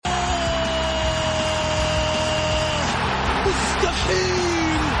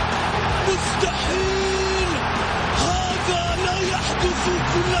مستحيل مستحيل، هذا لا يحدث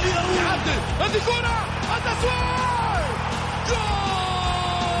كل يوم. هذه كرة التسويق، جول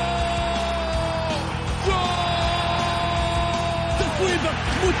تسويبة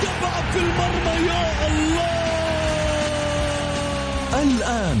متابعة في المرمى، يا الله.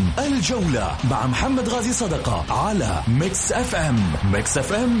 الآن الجولة مع محمد غازي صدقة على ميكس اف ام. ميكس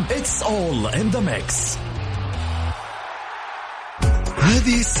اف ام it's all in the mix.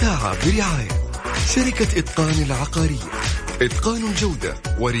 هذه الساعة برعاية شركة إتقان العقارية، إتقان الجودة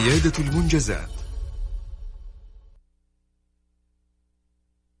وريادة المنجزات.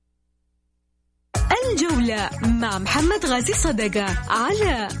 الجولة مع محمد غازي صدقة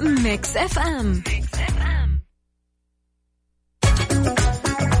على ميكس اف ام.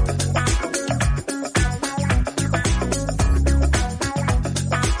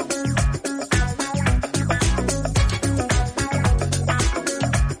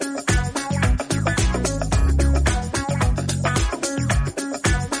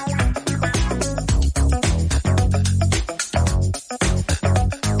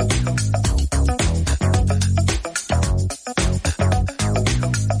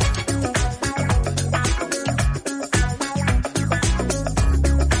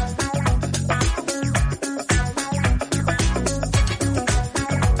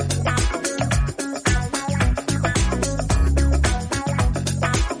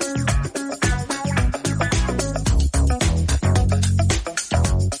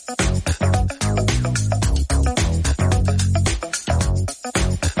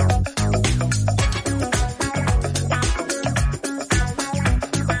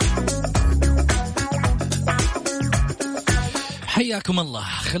 حياكم الله.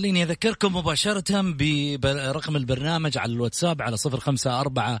 خليني أذكركم مباشرة برقم البرنامج على الواتساب على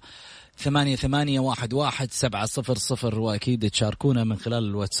 0548811700، وأكيد تشاركونا من خلال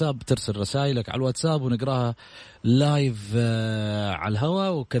الواتساب، ترسل رسائلك على الواتساب ونقراها لايف على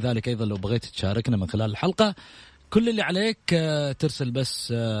الهواء. وكذلك أيضا لو بغيت تشاركنا من خلال الحلقة، كل اللي عليك ترسل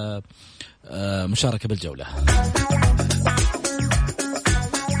بس مشاركة بالجولة.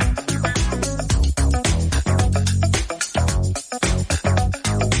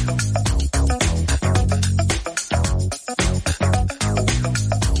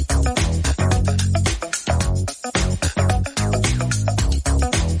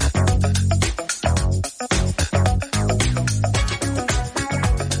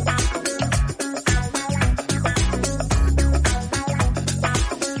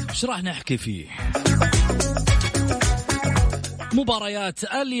 ايش راح نحكي فيه؟ مباريات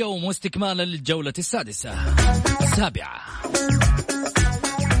اليوم واستكمالا للجولة السابعة.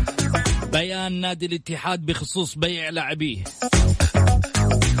 بيان نادي الاتحاد بخصوص بيع لاعبيه،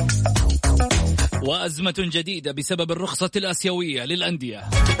 وأزمة جديدة بسبب الرخصة الآسيوية للأندية،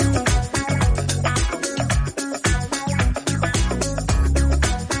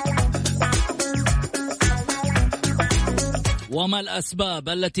 وما الأسباب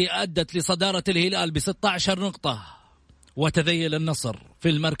التي أدت لصدارة الهلال ب16 نقطة وتذيل النصر في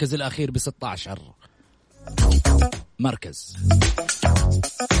المركز الأخير ب16 مركز.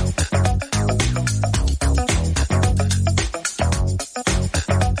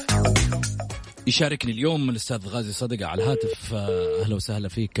 يشاركني اليوم الأستاذ غازي صدقة على الهاتف. أهلا وسهلا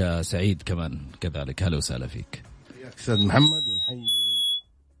فيك. سعيد كمان كذلك، أهلا وسهلا فيك. حياك أستاذ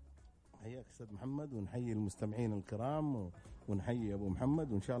محمد، ونحيي المستمعين الكرام، ونحيي أبو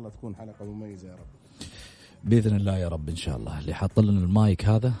محمد، وإن شاء الله تكون حلقة مميزة يا رب بإذن الله يا رب إن شاء الله. اللي حط لنا المايك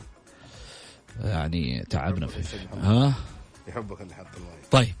هذا يعني تعبنا فيه. ها يحبك اللي حط المايك.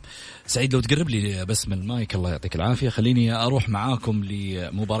 طيب سعيد، لو تقرب لي بس من المايك الله يعطيك العافية. خليني أروح معاكم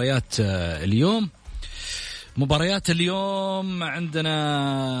لمباريات اليوم. مباريات اليوم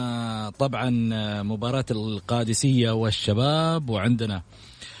عندنا طبعا مباراة القادسية والشباب، وعندنا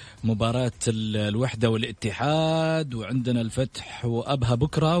مباراة الوحدة والاتحاد، وعندنا الفتح وأبها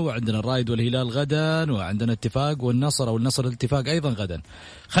بكرة، وعندنا الرايد والهلال غدا، وعندنا اتفاق والنصر أو النصر الاتفاق أيضا غدا.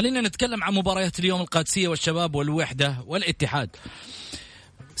 خلينا نتكلم عن مباريات اليوم: القادسية والشباب والوحدة والاتحاد.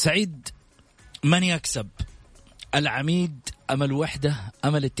 سعيد، من يكسب، العميد أم الوحدة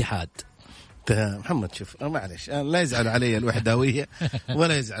أم الاتحاد؟ محمد شوف، معلش لا يزعلوا علي الوحداوية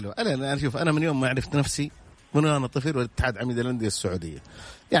ولا يزعلوا. أنا شوف، أنا من يوم ما عرفت نفسي من أنا طفل والاتحاد عميد الأندية السعودية.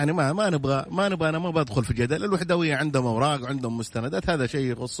 يعني ما نبغى أنا ما بدخل في جدل. الوحدوية عندهم أوراق وعندهم مستندات، هذا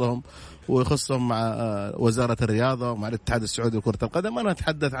شيء يخصهم ويخصهم مع وزارة الرياضة ومع الاتحاد السعودي لكرة القدم. أنا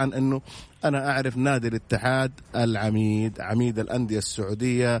أتحدث عن أنه أنا أعرف نادي الاتحاد العميد، عميد الأندية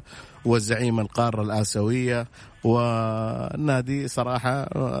السعودية والزعيم القارة الآسيوية، والنادي صراحة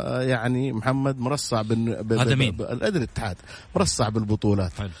يعني محمد مرصع الاتحاد مرصع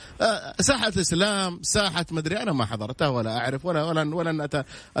بالبطولات. ساحة الإسلام، ساحة مدري، أنا ما حضرتها ولا أعرف ولا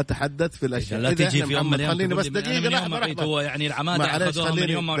أتحدث في الأشياء. لا تجي في يوم من الأيام خليني بس دقيقة لحظة. هو يعني العمادة أخذوها من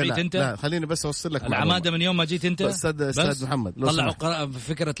يوم ما جيت أنت. لا خليني بس أوصل لك العمادة من يوم ما جيت أنت. أستاذ محمد طلعوا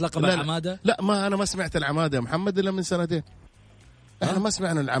فكرة لقب العمادة. لا ما أنا ما سمعت العمادة يا محمد إلا من سنتين. احنا ما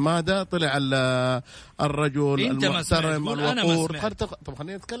سمعنا العمادة، طلع الرجل المحترم الوقور. طب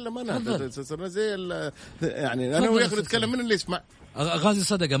خليني اتكلم انا صرنا زي يعني انا وياك نتكلم، من اللي يسمع؟ غازي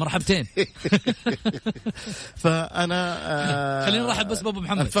صدقة مرحبتين. فانا خلينا نرحب بس بابو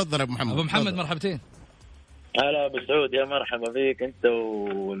محمد. تفضل ابو محمد. ابو محمد مرحبتين. هلا ابو سعود، يا مرحبا بك انت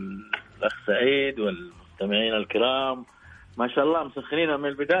والاخ سعيد والمستمعين الكرام. ما شاء الله مسخنين من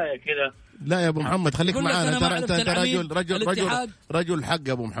البداية كده. لا يا ابو محمد خليك معانا، ترى انت رجل حق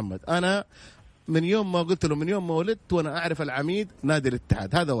يا ابو محمد. انا من يوم ما قلت له من يوم ما ولدت وانا اعرف العميد نادي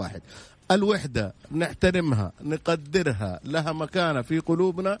الاتحاد، هذا واحد. الوحدة نحترمها نقدرها، لها مكانة في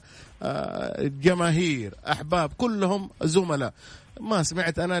قلوبنا، جماهير أحباب كلهم زملاء. ما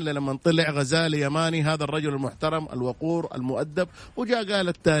سمعت أنا إلا لما طلع غزالي يماني هذا الرجل المحترم الوقور المؤدب وجاء قال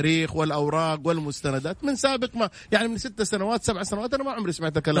التاريخ والأوراق والمستندات من سابق، ما يعني من 6 سنوات 7 سنوات أنا ما عمري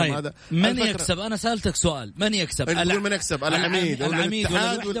سمعت الكلام. طيب. هذا من يكسب؟ أنا سألتك سؤال، من يكسب؟ من يكسب؟ العميد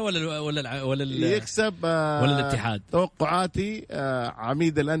ولا الوحدة ولا يكسب؟ ولا الاتحاد؟ توقعاتي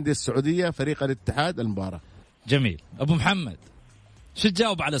عميد الأندية السعودية فريق الاتحاد المباراة. جميل. أبو محمد شو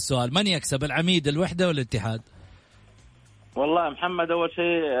تجاوب على السؤال؟ من يكسب العميد الوحدة ولا الاتحاد؟ والله محمد أول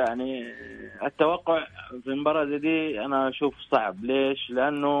شيء يعني التوقع في المباراة دي أنا أشوف صعب. ليش؟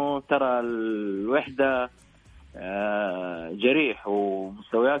 لأنه ترى الوحدة جريح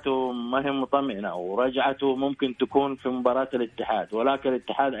ومستوياته ما هي مطمئنة ورجعته ممكن تكون في مباراة الاتحاد، ولكن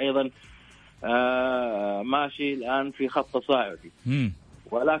الاتحاد أيضا ماشي الآن في خط صاعدي.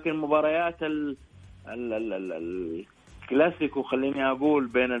 ولكن مباريات الكلاسيكو خليني أقول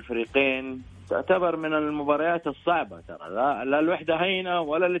بين الفريقين تعتبر من المباريات الصعبة. ترى لا الوحدة هينة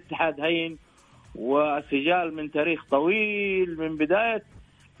ولا الاتحاد هين، والسجال من تاريخ طويل من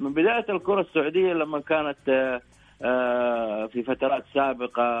بداية الكرة السعودية لما كانت في فترات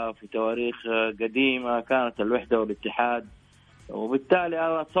سابقة في تواريخ قديمة كانت الوحدة والاتحاد، وبالتالي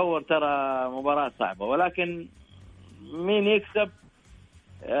أنا أتصور ترى مباراة صعبة. ولكن مين يكسب؟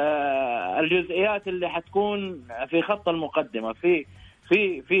 الجزئيات اللي حتكون في خط المقدمة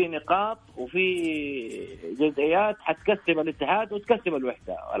في نقاط وفي جزئيات حتكسب الاتحاد وتكسب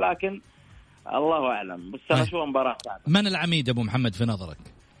الوحدة، ولكن الله أعلم. بس أنا شو مباراة صعبة. من العميد أبو محمد في نظرك؟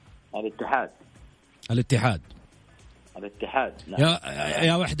 الاتحاد.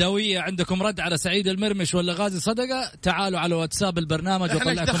 يا وحدوية عندكم رد على سعيد المرمش ولا غازي صدقة؟ تعالوا على واتساب البرنامج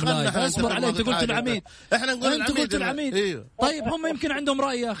وطلعكم لايف. اصبر علي، انت قلت العميد. احنا نقول انت قلت العميد. إيه. طيب هم يمكن عندهم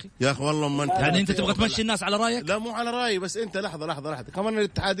رأي يا اخي والله ما انت يعني انت تبغى تمشي الناس على رأيك؟ لا مو على رأيي، بس انت لحظة كمان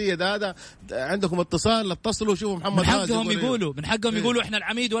الاتحادية هذا عندكم اتصال، اتصلوا شوفوا محمد غازي. من حقهم يقولوا احنا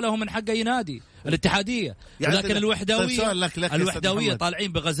العميد ولا هم من حقه ينادي الاتحادية. يعني لكن الوحدوية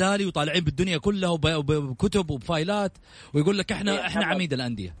طالعين بغزالي وطالعين بالدنيا كلها وبكتب وبفايلات ويقول لك احنا عميد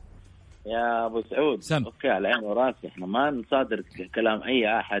الأندية. يا ابو سعود اوكي على عيني وراسي، احنا ما نصادر كلام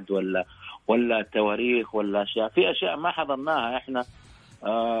اي احد ولا تواريخ ولا اشياء، في اشياء ما حضرناها احنا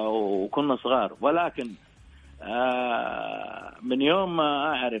وكنا صغار. ولكن من يوم ما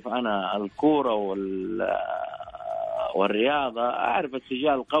اعرف انا الكورة والرياضة اعرف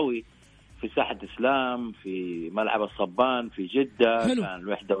السجال قوي في ساحة إسلام، في ملعب الصبان في جدة. حلو. كان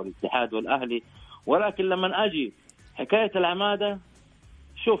الوحدة والاتحاد والأهلي. ولكن لما أجي حكاية العمادة،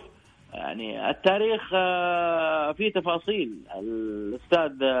 شوف يعني التاريخ فيه تفاصيل.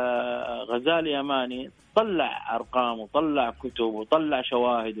 الأستاذ غزالي يماني طلع أرقام وطلع كتب وطلع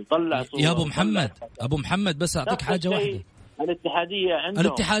شواهد وطلع صور. يا أبو محمد بس أعطيك حاجة واحدة.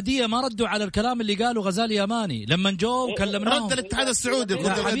 الاتحادية ما ردوا على الكلام اللي قاله غزالي يماني لما جو كلمناهم. رد الاتحاد السعودي يا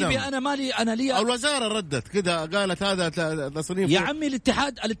حبيبي أنا لي الوزارة ردت كذا قالت هذا تصنيف. يا عمي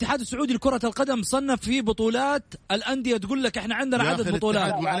الاتحاد السعودي لكرة القدم صنف في بطولات الأندية، تقول لك احنا عندنا عدد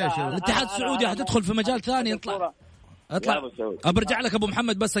بطولات. الاتحاد السعودي هتدخل في مجال ثاني. اطلع برجع لك أبو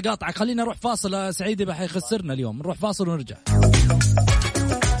محمد بس أقاطعك. خلينا نروح فاصل، سعيد بحيخسرنا اليوم. نروح فاصل ونرجع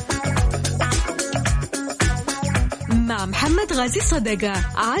مع محمد غازي صدقة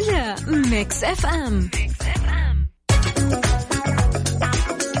على ميكس اف ام.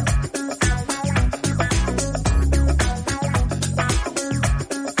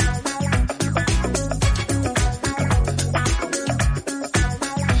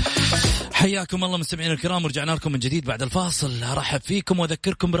 حياكم الله مستمعين الكرام، ورجعنا لكم من جديد بعد الفاصل. أرحب فيكم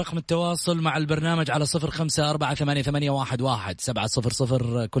وأذكركم برقم التواصل مع البرنامج على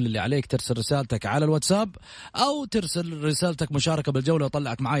 0548811700. كل اللي عليك ترسل رسالتك على الواتساب أو ترسل رسالتك مشاركة بالجولة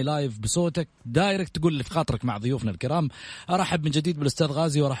وطلعك معاي لايف بصوتك دايركت، تقول اللي في خاطرك مع ضيوفنا الكرام. أرحب من جديد بالأستاذ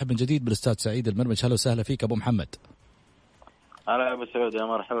غازي وأرحب من جديد بالأستاذ سعيد المرمج. هلا وسهلا فيك أبو محمد. هلا يا أبو سعود، يا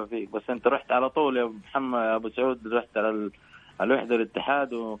مرحبا فيك. بس أنت رحت على طول يا محمد يا أبو سعود، رحت على الوحدة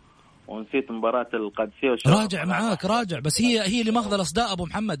الاتحاد ونسيت مباراة القادسية. راجع معاك راجع، بس هي اللي ماخذ الأصداء أبو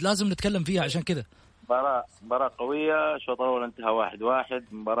محمد، لازم نتكلم فيها عشان كذا. مباراة قوية، الشوط الأول انتهى 1-1،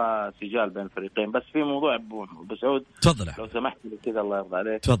 مباراة سجال بين الفريقين. بس في موضوع أبو سعود، تفضل لو سمحت لي كذا الله يرضى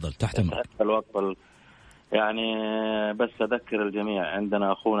عليك. تفضل تحت أمرك. الوقت يعني بس أذكر الجميع،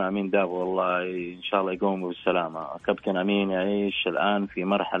 عندنا أخونا أمين دابو والله إن شاء الله يقوم بالسلامة. كابتن أمين يعيش الآن في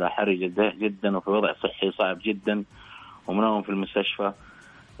مرحلة حرجة جدا وفي وضع صحي صعب جدا ومنهم في المستشفى.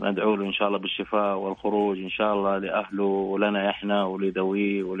 ندعو له إن شاء الله بالشفاء والخروج إن شاء الله لأهله ولنا إحنا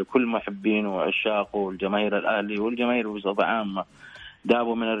ولذويه ولكل محبينه وعشاقه والجماهير الأهلي والجماهير بصفة عامة.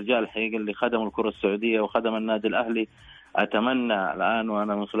 دابو من الرجال حقيقة اللي خدموا الكرة السعودية وخدم النادي الأهلي. أتمنى الآن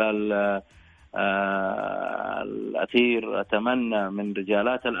وأنا من خلال الأثير أتمنى من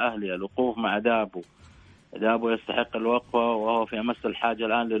رجالات الأهلي الوقوف مع دابو. دابو يستحق الوقفة وهو في أمس الحاجة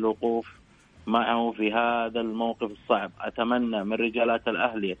الآن للوقوف معه في هذا الموقف الصعب. أتمنى من رجالات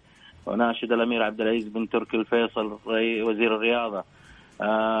الأهلي وناشد الأمير عبد العزيز بن تركي الفيصل وزير الرياضة،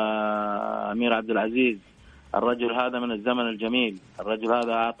 أمير عبد العزيز، الرجل هذا من الزمن الجميل، الرجل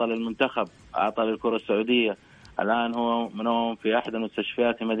هذا أعطى للمنتخب، أعطى للكرة السعودية. الآن هو منهم في أحد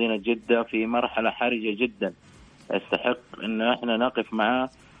المستشفيات مدينة جدة في مرحلة حرجة جدا، يستحق إن إحنا نقف معه.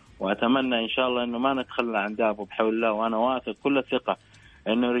 وأتمنى إن شاء الله إنه ما نتخلى عن دابو بحول الله. وأنا واثق كل الثقة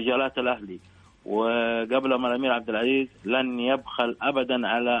إنه رجالات الأهلي وقبل ما الأمير عبد العزيز لن يبخل أبدا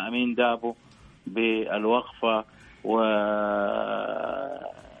على أمين دابو بالوقفة. ودائما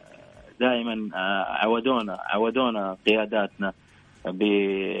عودونا قياداتنا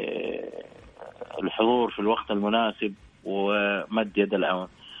بالحضور في الوقت المناسب ومد يد العون.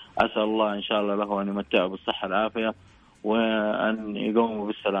 أسأل الله إن شاء الله له أن يمتعه بالصحة والعافية وأن يقوموا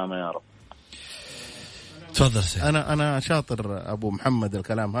بالسلامة يا رب. تفضل سيد. انا شاطر ابو محمد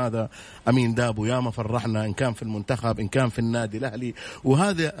الكلام هذا. امين دابو يا ما فرحنا، ان كان في المنتخب ان كان في النادي الاهلي.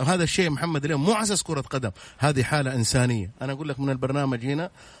 وهذا الشيء محمد اليوم مو عساس كرة قدم، هذه حالة إنسانية. انا اقول لك من البرنامج هنا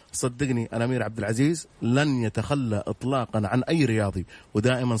صدقني الامير عبد العزيز لن يتخلى اطلاقا عن اي رياضي،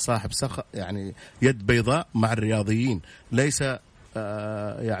 ودائما صاحب يعني يد بيضاء مع الرياضيين. ليس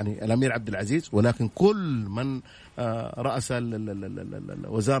يعني الامير عبد العزيز ولكن كل من رأس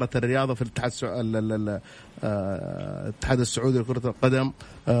وزارة الرياضة في الاتحاد السعودي لكرة القدم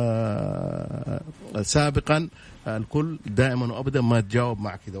سابقا، الكل دائما وأبدا ما تجاوب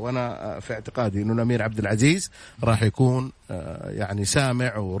مع كذا. وأنا في اعتقادي إنه الأمير عبد العزيز راح يكون يعني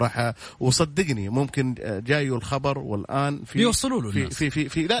سامع وراح، وصدقني ممكن جايه الخبر والآن بيوصلوا له الناس.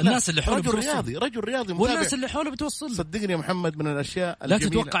 في لا الناس اللي حوله رجل رياضي والناس اللي حوله بتوصل. صدقني يا محمد من الأشياء لا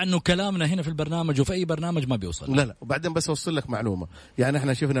الجميلة. تتوقع إنه كلامنا هنا في البرنامج وفي أي برنامج ما بيوصل. لا وبعدين بس أوصل لك معلومة. يعني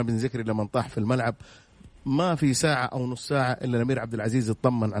احنا شفنا بن ذكري لما طاح في الملعب ما في ساعة أو نص ساعة إلا الأمير عبد العزيز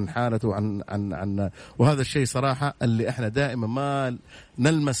يطمن عن حالته عن وهذا الشيء صراحة اللي إحنا دائما ما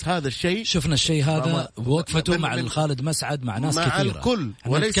نلمس هذا الشيء. شفنا الشيء هذا بوقفته مع الخالد مسعد مع ناس كثيرة. الكل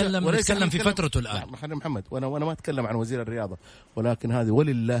نتكلم في فترته الآن محمد. وأنا ما أتكلم عن وزير الرياضة، ولكن هذه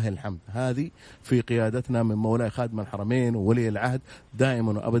ولله الحمد هذه في قيادتنا من مولاي خادم الحرمين وولي العهد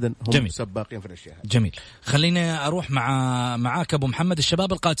دائما وأبدا هم جميل. سباقين في الأشياء. جميل. خليني أروح معاك أبو محمد.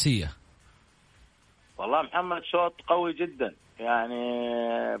 الشباب القادسية والله محمد شوط قوي جدا، يعني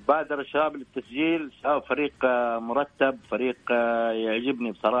بادر الشباب للتسجيل. شباب فريق مرتب، فريق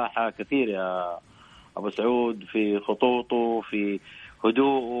يعجبني بصراحة كثير يا أبو سعود، في خطوطه، في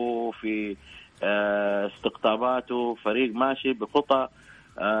هدوءه، في استقطاباته. فريق ماشي بخطى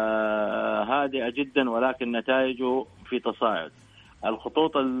هادئة جدا ولكن نتائجه في تصاعد.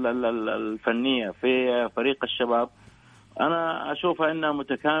 الخطوط الفنية في فريق الشباب أنا أشوفها أنها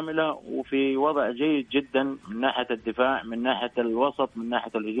متكاملة وفي وضع جيد جدا من ناحية الدفاع، من ناحية الوسط، من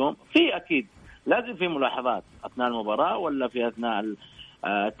ناحية الهجوم. في أكيد لازم في ملاحظات أثناء المباراة ولا في أثناء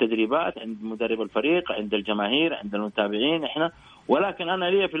التدريبات عند مدرب الفريق، عند الجماهير، عند المتابعين إحنا. ولكن أنا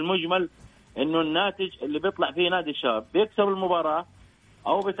لي في المجمل إنه الناتج اللي بيطلع فيه نادي الشباب بيكسب المباراة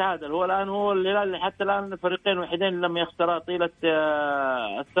أو بتعادل. هو الآن هو الهلال حتى الآن الفريقين وحيدين لم يخسرا طيلة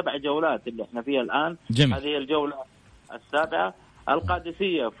السبع جولات اللي إحنا فيها الآن. جميل. هذه الجولة السابعة.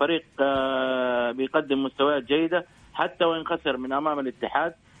 القادسية فريق بيقدم مستويات جيدة حتى وإن خسر من أمام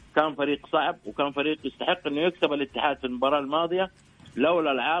الاتحاد. كان فريق صعب وكان فريق يستحق أنه يكسب الاتحاد في المباراة الماضية.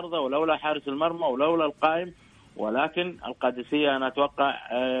 لولا العارضة ولولا حارس المرمى ولولا القائم. ولكن القادسية أنا أتوقع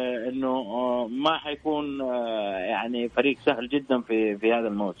أنه ما حيكون يعني فريق سهل جدا في هذا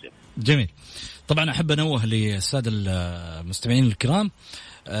الموسم. جميل. طبعا أحب أنوه للسادة المستمعين الكرام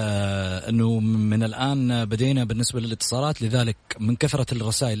أنه من الآن بدينا بالنسبة للاتصالات، لذلك من كثرة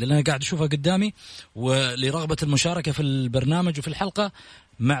الرسائل اللي أنا قاعد أشوفها قدامي ولرغبة المشاركة في البرنامج وفي الحلقة،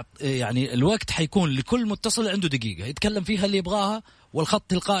 مع يعني الوقت حيكون لكل متصل عنده دقيقة يتكلم فيها اللي يبغاها، والخط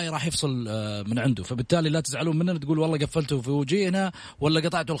تلقائي راح يفصل من عنده، فبالتالي لا تزعلون مننا تقول والله قفلته في وجهنا ولا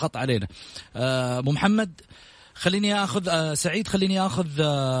قطعته الخط علينا. أبو محمد خليني أخذ سعيد، خليني أخذ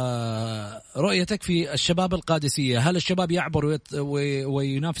رؤيتك في الشباب القادسية. هل الشباب يعبر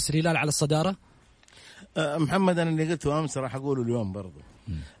وينافس الهلال على الصدارة؟ محمد أنا اللي قلته أمس راح أقوله اليوم برضو.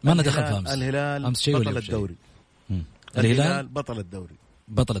 ما أنا دخل في أمس. الهلال بطل الدوري. الهلال بطل الدوري.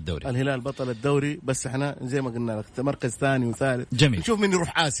 بطل الدوري. الهلال بطل الدوري، بس احنا زي ما قلنا لك مركز ثاني وثالث. جميل. نشوف من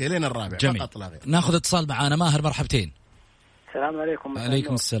يروح آسيا لين الرابع. جميل. ناخذ اتصال معانا. ماهر مرحبتين. السلام عليكم.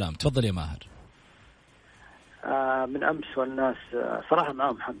 عليكم السلام. تفضل يا ماهر. من أمس والناس صراحة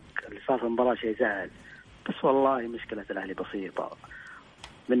معهم حق، اللي صار في المباراة شيء زعل، بس والله مشكلة الأهلي بسيطة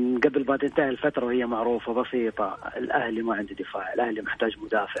من قبل ما تنتهي الفترة وهي معروفة بسيطة. الأهلي ما عنده دفاع، الأهلي محتاج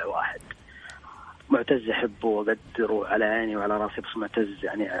مدافع واحد. معتز أحبه وأقدره على عيني وعلى راسي، بس معتز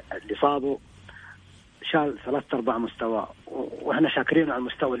يعني اللي صابه شال 3/4 مستوى، وإحنا شاكرين على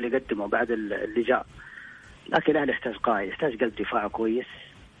المستوى اللي قدمه بعد اللي جاء. لكن الأهلي يحتاج قائد، يحتاج قلب دفاع كويس.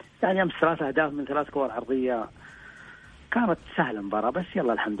 يعني أمس 3 أهداف من 3 كور عرضية، كانت سهلة مباراة، بس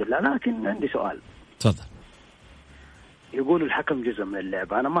يلا الحمد لله. لكن عندي سؤال. تفضل. يقولوا الحكم جزء من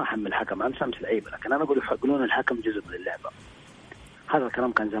اللعبة، أنا ما أحمل الحكم، أمس لعيبة، لكن أنا يقولون الحكم جزء من اللعبة. هذا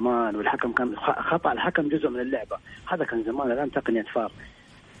الكلام كان زمان، والحكم كان خطأ، الحكم جزء من اللعبة، هذا كان زمان. الآن تقنية فار،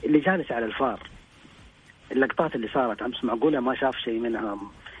 اللي جالس على الفار اللقطات اللي صارت أمس معقولة ما شاف شيء منها؟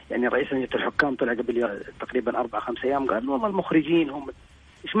 يعني رئيس لجنة الحكام طلع قبل تقريبا 4-5 أيام قال والله المخرجين هم،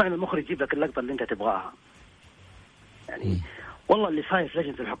 إيش معنى المخرج يجيب لك اللقطة اللي أنت تبغاها؟ يعني والله اللي صاير في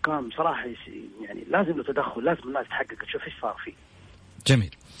لجنة الحكام صراحة يعني لازم له تدخل، لازم الناس تحقق تشوف إيش صار فيه.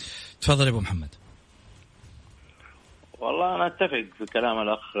 جميل. تفضل يا أبو محمد. والله أنا أتفق في كلام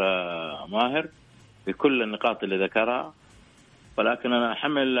الأخ ماهر بكل النقاط اللي ذكرها، ولكن أنا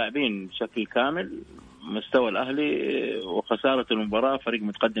أحمل اللاعبين بشكل كامل. مستوى الأهلي وخسارة المباراة، فريق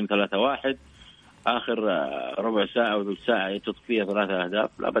متقدم 3-1، آخر ربع ساعة أو ثلث ساعة يتطفي فيها 3 أهداف،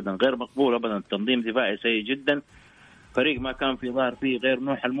 أبدا غير مقبول أبدا. تنظيم دفاعي سيء جدا، فريق ما كان في ظهر فيه غير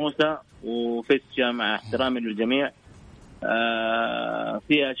نوح الموسى وفتشة، مع احترامي للجميع.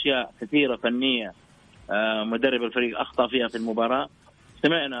 في أشياء كثيرة فنية مدرب الفريق أخطأ فيها في المباراة،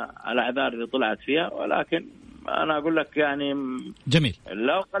 سمعنا الأعذار اللي طلعت فيها، ولكن أنا أقول لك يعني جميل،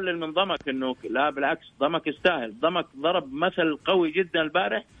 لا أقلل من ضمك، إنه لا بالعكس ضمك يستاهل. ضمك ضرب مثل قوي جدا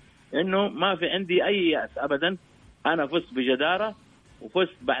البارح، إنه ما في عندي أي يأس أبدا. أنا فزت بجدارة،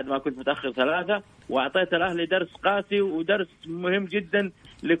 وفزت بعد ما كنت متأخر 3، وأعطيت الأهلي درس قاسي ودرس مهم جدا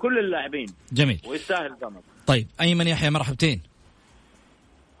لكل اللاعبين. جميل، ويستاهل ضمك. طيب أيمن يحيى مرحبتين.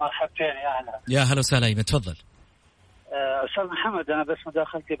 مرحبتين يا أهلا. يا هلا وسهلا أيمن، تفضل. أستاذ محمد، أنا بس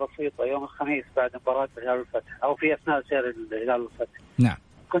مداخلتي بسيطة. يوم الخميس بعد مباراة الهلال والفتح، أو في أثناء سير الهلال والفتح، نعم،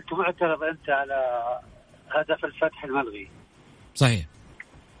 كنت معترض أنت على هدف الفتح الملغي. صحيح.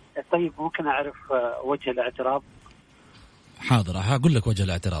 طيب ممكن أعرف وجه الاعتراض؟ حاضر، هقول لك وجه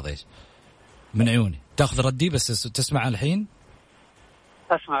الاعتراض إيش من عيوني. تأخذ ردي بس تسمع الحين؟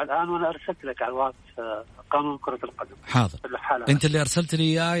 أسمع الآن، وأنا أرسلت لك على الواتس قانون كرة القدم. حاضر. أنت اللي أرسلت لي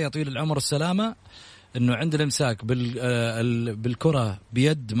إياه، يا طويل العمر والسلامة، إنه عند الإمساك بالكرة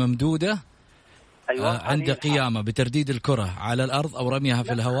بيد ممدودة. أيوة. عند قيامة بترديد الكرة على الأرض أو رميها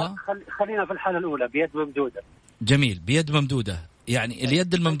في الهواء. خلينا في الحالة الأولى بيد ممدودة. جميل، بيد ممدودة. يعني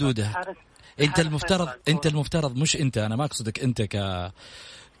اليد الممدودة أنت المفترض مش أنت، أنا ما أقصدك أنت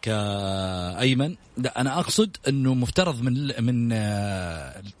كأيمن، لا أنا أقصد أنه مفترض من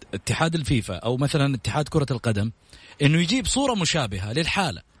اتحاد الفيفا أو مثلا اتحاد كرة القدم أنه يجيب صورة مشابهة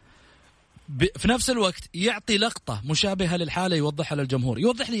للحالة، في نفس الوقت يعطي لقطة مشابهة للحالة يوضحها للجمهور.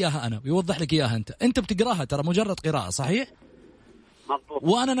 يوضح لي إياها أنا ويوضح لك إياها أنت بتقراها، ترى مجرد قراءة، صحيح؟ مضبوط.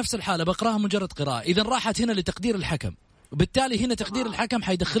 وأنا نفس الحالة بقراها مجرد قراءة. إذن راحت هنا لتقدير الحكم، وبالتالي هنا تقدير الحكم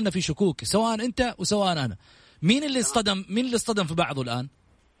حيدخلنا في شكوك، سواء أنت وسواء أنا. مين اللي اصطدم في بعضه الآن؟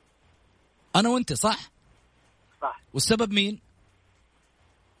 أنا وأنت، صح؟ والسبب مين؟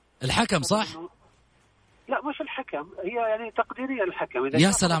 الحكم، صح؟ لا مش الحكم، هي يعني تقديرية الحكم.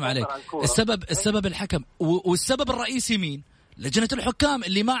 يا سلام عليك. السبب الحكم، والسبب الرئيسي مين؟ لجنة الحكام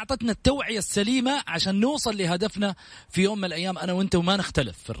اللي ما أعطتنا التوعية السليمة عشان نوصل لهدفنا في يوم من الأيام أنا وأنت، وما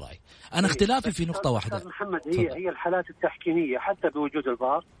نختلف في الرأي. أنا اختلافي في نقطة واحدة محمد، هي الحالات التحكيمية حتى بوجود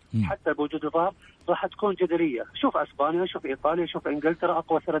الفار، راح تكون جدلية. شوف أسبانيا، شوف إيطاليا، شوف إنجلترا،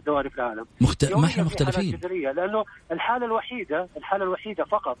 أقوى 3 دوري في العالم. ما احنا مختلفين، لأنه الحالة الوحيدة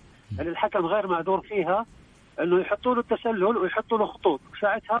فقط اللي الحكم غير معذور فيها انه يحطوا له التسلل ويحطوا له خطوط،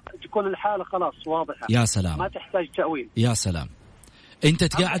 ساعتها تكون الحالة خلاص واضحة. يا سلام، ما تحتاج تأويل. يا سلام، انت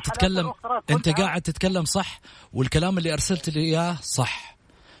قاعد تتكلم صح، والكلام اللي ارسلت لي اياه صح،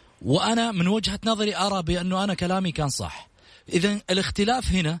 وانا من وجهة نظري ارى بانه انا كلامي كان صح. اذا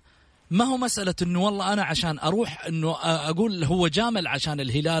الاختلاف هنا ما هو مسألة انه والله انا عشان اروح انه اقول هو جامل عشان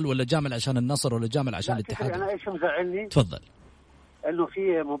الهلال ولا جامل عشان النصر ولا جامل عشان الاتحاد. انا ايش مزعلني؟ تفضل. انه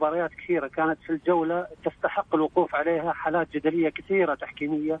في مباريات كثيره كانت في الجوله تستحق الوقوف عليها، حالات جدليه كثيره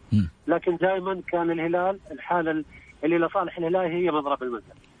تحكيميه، لكن دائما كان الهلال الحاله اللي لصالح الهلال هي مضرب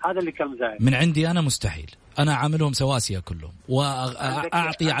المثل. هذا اللي كان مزعل. من عندي انا مستحيل، انا عاملهم سواسيه كلهم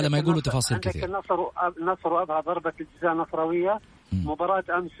واعطي على ما يقولوا تفاصيل كثير. النصر وابها ضربه الجزاء نصراويه. مباراه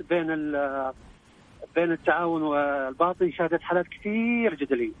امس بين التعاون والباطن شهدت حالات كثير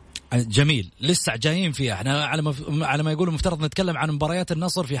جدليه. جميل، لسه جايين فيها. احنا على ما يقولوا مفترض نتكلم عن مباريات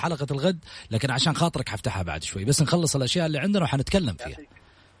النصر في حلقة الغد، لكن عشان خاطرك حفتحها بعد شوي، بس نخلص الاشياء اللي عندنا وحنتكلم فيها.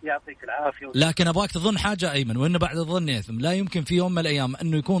 يعطيك العافية. لكن ابغاك تظن حاجة ايمن، وانه بعد الظن يثم. لا يمكن في يوم من الايام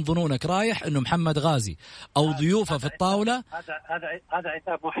انه يكون ظنونك رايح انه محمد غازي او ضيوفه في الطاولة. هذا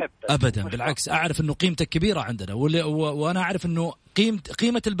عتاب محب ابدا، بالعكس، اعرف انه قيمتك كبيرة عندنا، وانا اعرف انه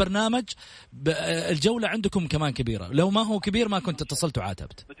قيمة البرنامج الجولة عندكم كمان كبيرة. لو ما هو كبير ما كنت اتصلت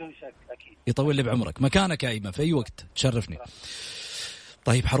وعاتبت. بدون شك اكيد. يطول لي بعمرك. مكانك يا ايمن في اي وقت تشرفني.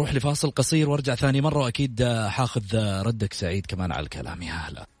 طيب حروح لفاصل قصير وارجع ثاني مرة، واكيد حاخذ ردك سعيد كمان على الكلام. يا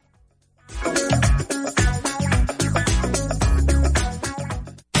هلا.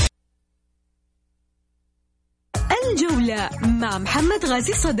 الجولة مع محمد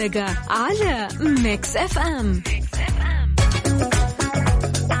غازي صدقة على ميكس اف ام.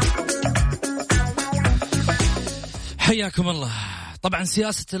 حياكم الله. طبعا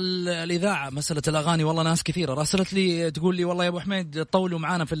سياسة الإذاعة، مسألة الأغاني، والله ناس كثيرة راسلت لي تقول لي والله يا أبو حميد طولوا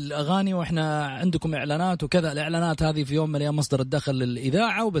معانا في الأغاني وإحنا عندكم إعلانات وكذا. الإعلانات هذه في يوم من الأيام مصدر الدخل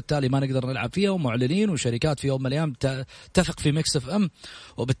للإذاعة، وبالتالي ما نقدر نلعب فيها، ومعلنين وشركات في يوم من الأيام تثق في ميكس اف ام،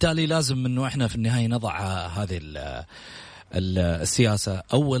 وبالتالي لازم إنه إحنا في النهاية نضع هذه السياسة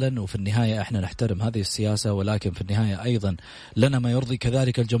أولا، وفي النهاية إحنا نحترم هذه السياسة، ولكن في النهاية أيضا لنا ما يرضي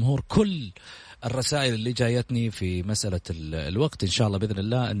كذلك الجمهور. كل الرسائل اللي جايتني في مسألة الوقت إن شاء الله بإذن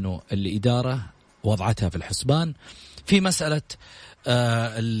الله أنه الإدارة وضعتها في الحسبان في مسألة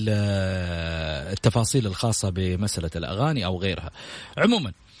التفاصيل الخاصة بمسألة الأغاني أو غيرها.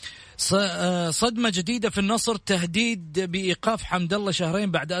 عموما صدمة جديدة في النصر، تهديد بإيقاف حمد الله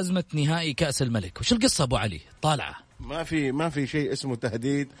شهرين بعد أزمة نهائي كأس الملك. وش القصة أبو علي طالعة؟ ما في شيء اسمه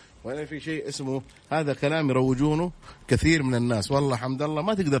تهديد ولا في شيء اسمه هذا كلام يروجونه كثير من الناس. والله حمد الله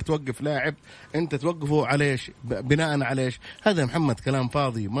ما تقدر توقف لاعب، انت توقفه على ايش؟ بناء على ايش؟ هذا محمد كلام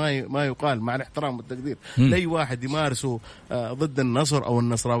فاضي ما يقال، مع الاحترام والتقدير لاي واحد يمارسه ضد النصر او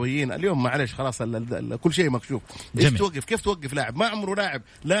النصراويين. اليوم معلش خلاص كل شيء مكشوف. ايش توقف؟ كيف توقف لاعب ما عمره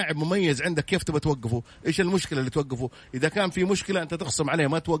لاعب مميز عندك؟ كيف تبى توقفه؟ ايش المشكله اللي توقفه؟ اذا كان في مشكله انت تخصم عليه،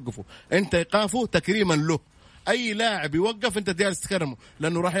 ما توقفه. انت ايقافه تكريما له. اي لاعب يوقف انت جالس تكرمه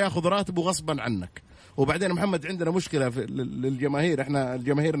لانه راح ياخذ راتبه غصبا عنك. وبعدين محمد عندنا مشكله للجماهير، احنا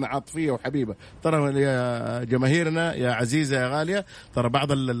جماهيرنا عاطفيه وحبيبه. ترى يا جماهيرنا يا عزيزه يا غاليه، ترى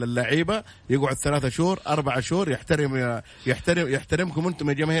بعض اللعيبه يقعد 3 شهور 4 شهور يحترمكم انتم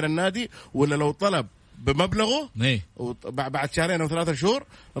يا جماهير النادي، ولا لو طلب بمبلغه بعد شهرين او 3 شهور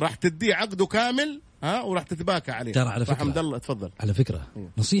راح تديه عقده كامل وراح تتباكى عليه. ترى على فكرة حمد الله تفضل. على فكرة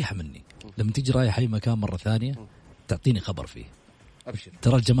نصيحة مني، لما تيجي رايح أي مكان مرة ثانية تعطيني خبر فيه. أبشر.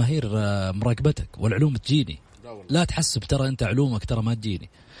 ترى الجماهير مراقبتك والعلوم تجيني، لا تحسب ترى أنت علومك ترى ما تجيني.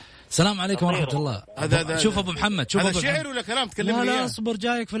 السلام عليكم ورحمة الله. شوف أبو محمد، شوف هذا شعر ولا كلام تكلمني؟ لا اصبر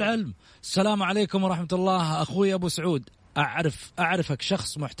جايك في العلم. السلام عليكم ورحمة الله. أخوي أبو سعود، أعرفك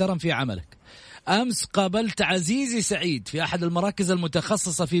شخص محترم في عملك. أمس قابلت عزيزي سعيد في أحد المراكز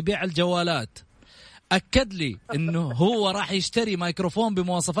المتخصصة في بيع الجوالات، أكد لي أنه هو راح يشتري ميكروفون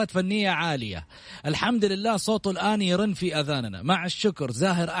بمواصفات فنية عالية. الحمد لله صوته الآن يرن في أذاننا. مع الشكر،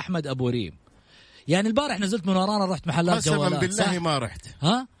 زاهر أحمد أبو ريم. يعني البارح نزلت من ورانا رحت محلات جوالات. قسما بالله ما رحت.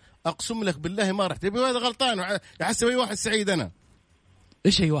 ها؟ أقسم لك بالله ما رحت. يبي هذا غلطان يحسب أي واحد سعيد. أنا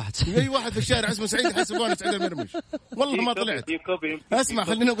ايش اي واحد؟ اي واحد في الشارع اسمه سعيد يحسبونه سعيد المرمش. والله ما طلعت. اسمع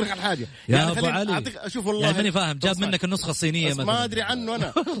خليني اقول لك على حاجه يا يعني ابو علي اشوف والله يعني ماني فاهم جاب منك النسخه الصينيه مثلا ما ادري عنه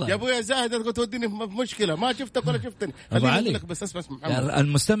انا يا ابويا زاهد تقول توديني في مشكله ما شفتك ولا شفتني. ابو علي لك بس اسمع محمد يعني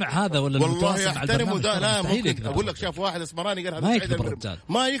المستمع هذا ولا والله يحترمه لا ممكن اقول لك شاف واحد اسمراني قال هذا سعيد المرمش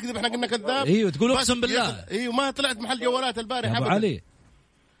ما يكذب احنا قلنا كذاب. ايوه تقول اقسم بالله ايوه ما طلعت محل جوالات البارح ابو علي.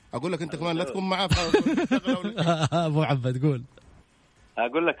 اقول لك انت كمان لا تكون معاه ابو عبد قول.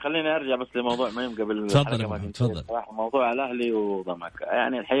 اقول لك خليني ارجع بس لموضوع مهم قبل. تفضل. موضوع الاهلي وضمك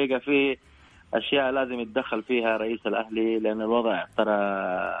يعني الحقيقه في اشياء لازم يتدخل فيها رئيس الاهلي لان الوضع ترى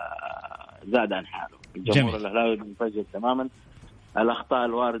زاد عن حاله. الجمهور الاهلاوي منفجر تماما. الاخطاء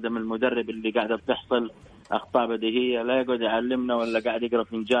الوارده من المدرب اللي قاعده بتحصل اخطاء بديهيه لا يقعد يعلمنا ولا قاعد يقرا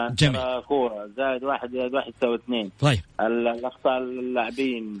فنجان. ترى كوره زائد 1 يساوي 2. طيب الاخطاء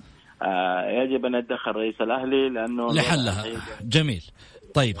اللاعبين يجب أن يتدخل رئيس الأهلي لأنه لحلها. جميل.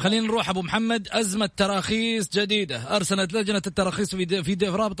 طيب خلينا نروح أبو محمد. أزمة تراخيص جديدة. أرسلت لجنة التراخيص في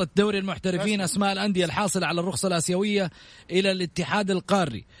رابطة دوري المحترفين أسماء الأندية الحاصلة على الرخصة الآسيوية إلى الاتحاد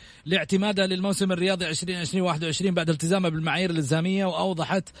القاري لاعتمادها للموسم الرياضي 2020-21 بعد التزامها بالمعايير الإلزامية.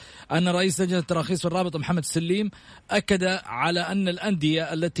 وأوضحت أن رئيس لجنة التراخيص في الرابطة محمد السليم أكد على أن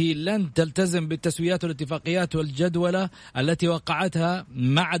الأندية التي لن تلتزم بالتسويات والاتفاقيات والجدولة التي وقعتها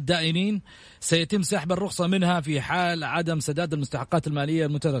مع الدائنين سيتم سحب الرخصة منها في حال عدم سداد المستحقات المالية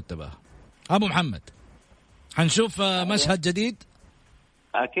المترتبة. أبو محمد هنشوف مشهد جديد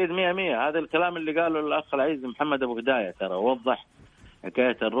أكيد 100%. هذا الكلام اللي قاله الأخ العزيز محمد أبو هداية ترى وضح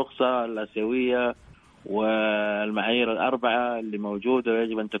حكاية الرخصة الآسيوية والمعايير الأربعة اللي موجودة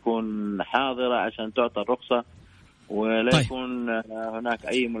ويجب أن تكون حاضرة عشان تعطى الرخصة ولا يكون هناك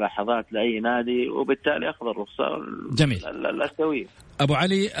أي ملاحظات لأي نادي وبالتالي أخذ الرخصة الآسيوية. أبو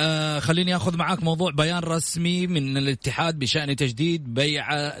علي خليني أخذ معاك موضوع بيان رسمي من الاتحاد بشأن تجديد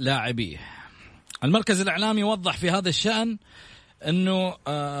بيع لاعبيه. المركز الإعلامي وضح في هذا الشأن أنه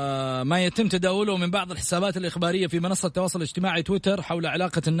ما يتم تداوله من بعض الحسابات الإخبارية في منصة التواصل الاجتماعي تويتر حول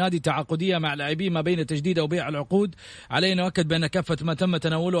علاقة النادي تعاقدية مع لاعبين ما بين تجديد أو بيع العقود. عليه نؤكد بأن كافة ما تم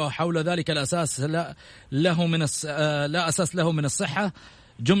تناوله حول ذلك الأساس لا أساس له من الصحة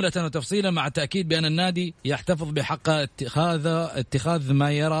جملة وتفصيلا، مع التأكيد بأن النادي يحتفظ بحق اتخاذ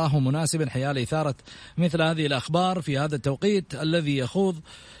ما يراه مناسبا حيال إثارة مثل هذه الأخبار في هذا التوقيت الذي يخوض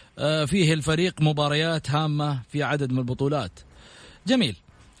فيه الفريق مباريات هامة في عدد من البطولات. جميل.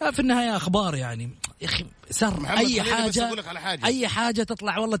 في النهاية أخبار يعني يا أخي صار أي حاجة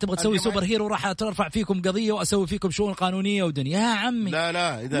تطلع والله تبغى تسوي سوبر هيرو راح ترفع فيكم قضية وأسوي فيكم شؤون قانونية ودنيا. يا عمي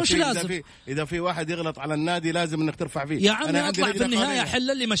لا إذا في واحد يغلط على النادي لازم إنك ترفع فيه. يا عمي أطلع في النهاية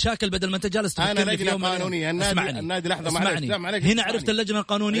حل لي مشاكل بدل ما أنت جالس تفكر في يوم قانونية. النادي لحظة معلش هنا عرفت اللجنة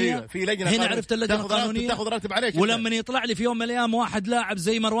القانونية. في لجنة هنا عرفت اللجنة القانونية تاخذ راتب عليك. ولما يطلع لي في يوم من الأيام واحد لاعب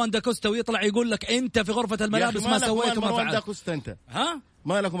زي مروان داكوستا ويطلع يقول لك أنت في غرفة الملابس ما سويت وما فعلت. داكوستا أنت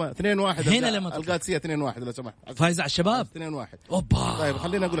ما لكم 2-1 هنا لما القادسية 2-1 لو سمحت فايز على الشباب 2-1. اوبا. طيب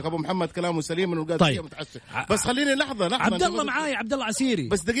خليني اقول لك ابو محمد كلامه سليم انه القادسية متعسف. بس خليني لحظة عبد الله معاي عبد الله عسيري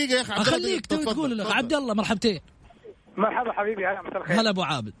بس دقيقة يا اخي عبد الله خليك تقول لك عبد الله مرحبتين. مرحبا حبيبي اهلا مساء الخير. هلا ابو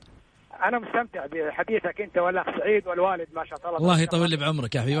عابد. انا مستمتع بحديثك انت والاخ سعيد والوالد ما شاء الله. الله يطول لي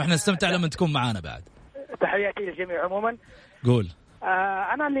بعمرك يا حبيبي واحنا نستمتع لما تكون معانا بعد. تحياتي للجميع عموما. قول.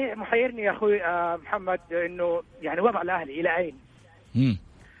 انا اللي محيرني يا اخوي محمد انه يعني وضع الاهلي الى اين؟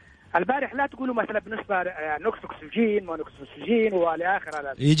 البارح لا تقولوا مثلا بالنسبه نقص اكسجين ما نقص اكسجين والى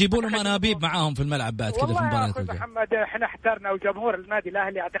اخره. يجيبوا لهم انابيب معاهم في الملعب بعد كذا في المباريات. والله محمد احنا احترنا وجمهور النادي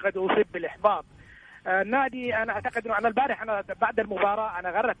الاهلي اعتقد اصيب بالاحباط. النادي انا اعتقد انه البارح انا بعد المباراه انا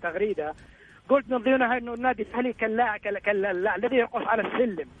غرت تغريده قلت من ضمنها انه النادي الاهلي الذي يرقص على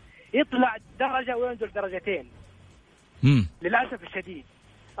السلم يطلع درجه وينزل درجتين. للاسف الشديد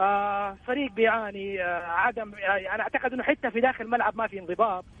فريق بيعاني عدم انا اعتقد انه حتى في داخل الملعب ما في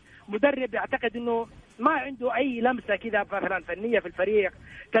انضباط. مدرب يعتقد انه ما عنده اي لمسه كذا مثلا فنيه في الفريق.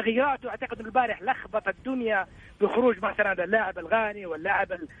 تغييراته اعتقد انه البارح لخبط الدنيا بخروج مثلا اللاعب الغاني واللاعب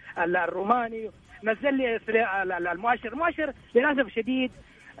الروماني. نزل لي المؤشر للاسف الشديد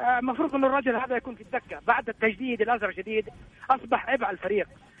المفروض انه الرجل هذا يكون في الدكه بعد التجديد. للاسف الشديد اصبح عبء على الفريق.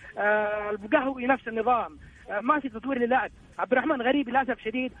 القهوي نفس النظام ما في تطوير للاعب. عبد الرحمن غريب للاسف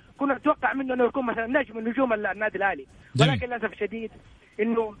شديد كنا نتوقع منه انه يكون مثلا نجم من نجوم النادي الاهلي ولكن للاسف الشديد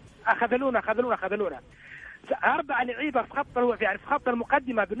انه خذلونا 4 لعيبه في خط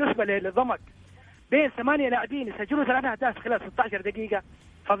المقدمه بالنسبه للضمك بين 8 لاعبين يسجلوا 3 أهداف خلال 16 دقيقه.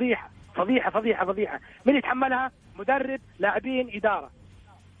 فضيحه من يتحملها؟ مدرب، لاعبين، اداره.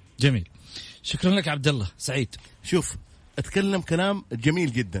 جميل. شكرا لك عبد الله. سعيد شوف اتكلم كلام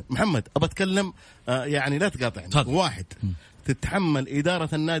جميل جدا محمد ابى اتكلم يعني لا تقاطعني. 1 تتحمل إدارة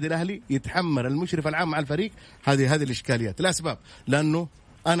النادي الأهلي، يتحمل المشرف العام على الفريق هذه الإشكاليات. الأسباب لأنه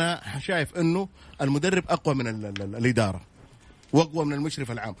أنا شايف أنه المدرب أقوى من الإدارة وأقوى من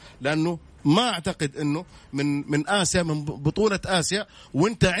المشرف العام، لأنه ما أعتقد أنه من آسيا، من بطولة آسيا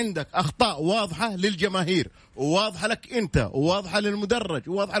وأنت عندك أخطاء واضحة للجماهير وواضحة لك أنت وواضحة للمدرج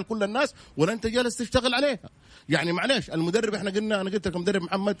وواضحة لكل الناس ولا أنت جالس تشتغل عليها. يعني معليش المدرب إحنا قلنا، أنا قلت لك مدرب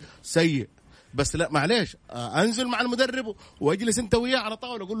محمد سيء، بس لا معليش انزل مع المدرب واجلس انت وياه على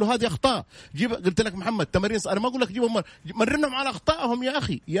طاوله اقول له هذه اخطاء. جيب، قلت لك محمد تمارين، انا ما اقول لك جيبهم، مرنهم على اخطائهم يا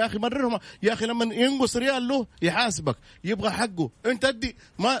اخي مرنهم يا اخي. لما ينقص ريال له يحاسبك، يبغى حقه انت ادي،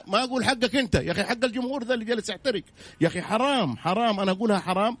 ما اقول حقك انت يا اخي، حق الجمهور ذا اللي جالس يحترق يا اخي. حرام انا اقولها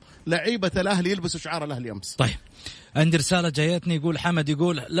حرام لعيبه الاهلي يلبسوا شعار الاهلي امس. طيب عندي رسالة جايتني، يقول حمد،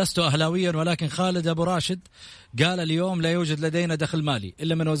 يقول لست أهلاويا ولكن خالد أبو راشد قال اليوم لا يوجد لدينا دخل مالي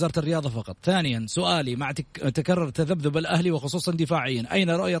إلا من وزارة الرياضة فقط. ثانيا سؤالي، مع تكرر تذبذب الأهلي وخصوصا دفاعيا، أين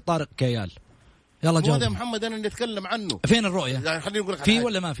رؤية طارق كيال؟ يلا جاوب. يا محمد أنا نتكلم عنه. فين الرؤية؟ يعني خليني أقول لك في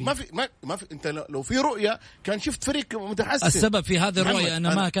ولا ما في؟ ما في. أنت لو في رؤية كان شفت فريق متحسن. السبب في هذه الرؤية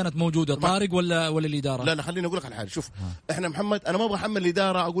أن ما كانت موجودة طارق ولا الإدارة؟ لا خليني أقول لك على حاجة. شوف إحنا محمد، أنا ما أبغى أحمل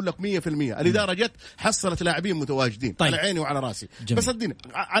الإدارة أقول لك 100%. الإدارة جت حصلت لاعبين متواجدين. طيب. على عيني وعلى راسي. جميل. بس الدين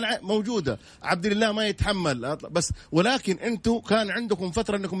على موجودة، عبد الله ما يتحمل بس، ولكن أنتم كان عندكم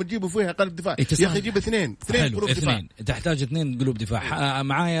فترة أنكم تجيبوا فيها قلب دفاع. يا أخي جيب اثنين قلوب دفاع. تحتاج 2 قلوب دفاع.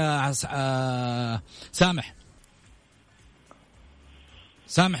 معايا سامح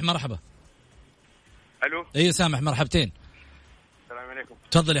مرحبا. الو. اي سامح مرحبتين. السلام عليكم.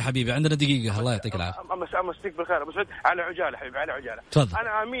 تفضل يا حبيبي، عندنا دقيقه. الله يعطيك العافيه. امسيك بالخير ابو سعود. على عجاله حبيبي، على عجاله. تفضل.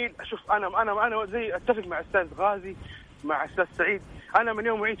 انا اميل، شوف انا زي اتفق مع استاذ غازي مع استاذ سعيد. انا من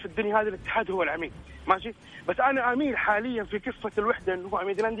يوم وعيد في الدنيا هذه الاتحاد هو العميد، ماشي، بس انا اميل حاليا في كفه الوحده انه هو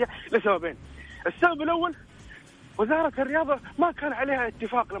عميد الانديه لسببين. السبب الاول، وزارة الرياضة ما كان عليها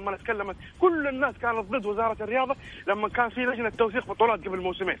اتفاق. لما تكلمت كل الناس كانت ضد وزارة الرياضة لما كان في لجنة توثيق بطولات قبل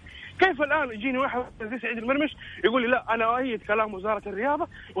موسمين. كيف الآن يجيني واحد زي سعيد المرمش يقول لي لا أنا أؤيد كلام وزارة الرياضة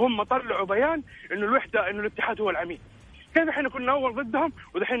وهم طلعوا بيان إنه الوحدة، إنه الاتحاد هو العميد؟ كيف احنا كنا أول ضدهم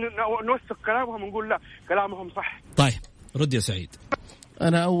ودحين نوثق كلامهم ونقول لا كلامهم صح؟ طيب رد يا سعيد.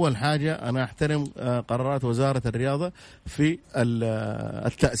 أنا أول حاجة أنا أحترم قرارات وزارة الرياضة في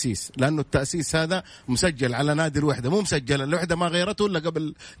التأسيس، لأنه التأسيس هذا مسجل على نادي الوحدة، مو مسجل الوحدة ما غيرته إلا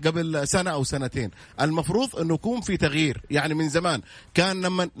قبل سنة أو سنتين. المفروض أنه يكون في تغيير. يعني من زمان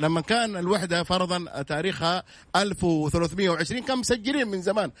كان لما كان الوحدة فرضا تاريخها 1320 كان مسجلين من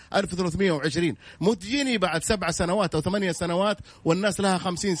زمان 1320. مو تجيني بعد 7 سنوات أو 8 سنوات والناس لها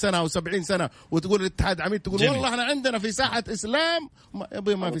 50 سنة أو 70 سنة وتقول الاتحاد عميد، تقول جميل. والله احنا عندنا في ساحة إسلام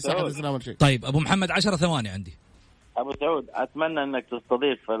ما في ساحة إسلام ولا شيء. طيب أبو محمد 10 ثواني عندي. أبو سعود أتمنى أنك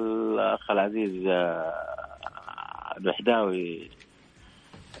تستضيف الأخ العزيز الوحداوي.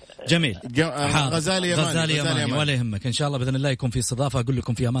 جميل. غزالي يماني ولا يهمك، إن شاء الله بإذن الله يكون في استضافة. أقول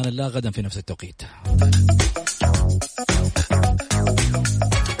لكم في أمان الله، غدا في نفس التوقيت.